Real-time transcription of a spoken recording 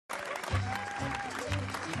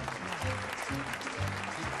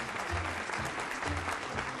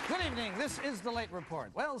Good evening. This is the Late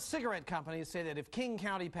Report. Well, cigarette companies say that if King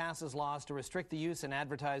County passes laws to restrict the use and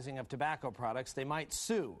advertising of tobacco products, they might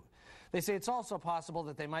sue. They say it's also possible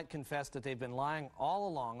that they might confess that they've been lying all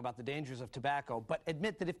along about the dangers of tobacco, but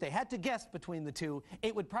admit that if they had to guess between the two,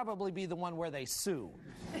 it would probably be the one where they sue.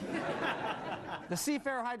 The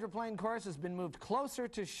SeaFair Hydroplane course has been moved closer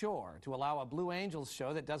to shore to allow a Blue Angels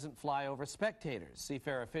show that doesn't fly over spectators.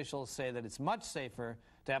 SeaFair officials say that it's much safer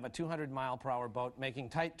to have a 200-mile-per-hour boat making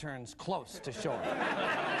tight turns close to shore.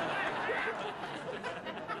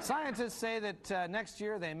 Scientists say that next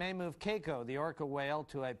year they may move Keiko, the orca whale,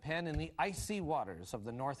 to a pen in the icy waters of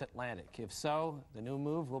the North Atlantic. If so, the new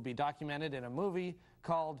move will be documented in a movie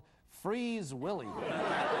called Freeze Willy.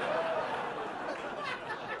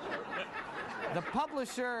 The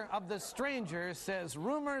publisher of The Stranger says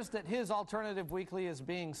rumors that his alternative weekly is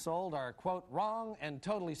being sold are, quote, wrong and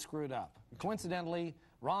totally screwed up. Coincidentally,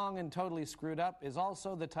 Wrong and Totally Screwed Up is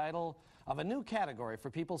also the title of a new category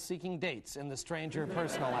for people seeking dates in The Stranger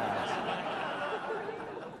personal ads.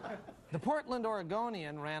 The Portland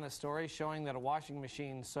Oregonian ran a story showing that a washing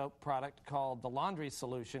machine soap product called the Laundry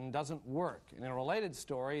Solution doesn't work. In a related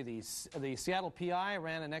story, the Seattle PI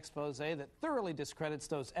ran an expose that thoroughly discredits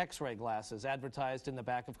those X-ray glasses advertised in the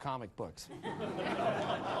back of comic books.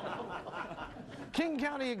 King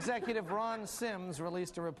County Executive Ron Sims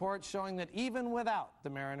released a report showing that even without the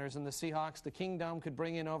Mariners and the Seahawks, the Kingdome could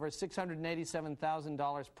bring in over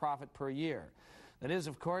 $687,000 profit per year. That is,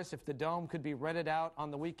 of course, if the Dome could be rented out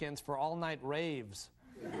on the weekends for all-night raves.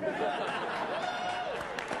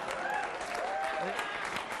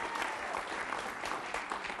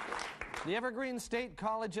 The Evergreen State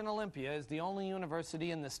College in Olympia is the only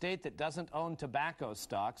university in the state that doesn't own tobacco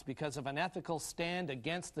stocks because of an ethical stand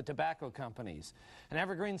against the tobacco companies. An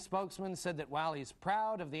Evergreen spokesman said that while he's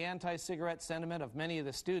proud of the anti-cigarette sentiment of many of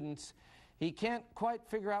the students, he can't quite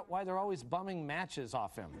figure out why they're always bumming matches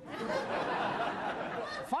off him.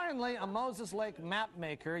 Finally, a Moses Lake map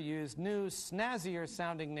maker used new,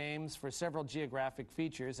 snazzier-sounding names for several geographic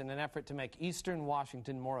features in an effort to make eastern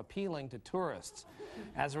Washington more appealing to tourists.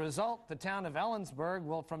 As a result, the town of Ellensberg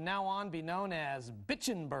will from now on be known as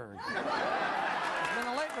Bitchenberg. It's been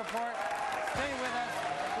a Late Report.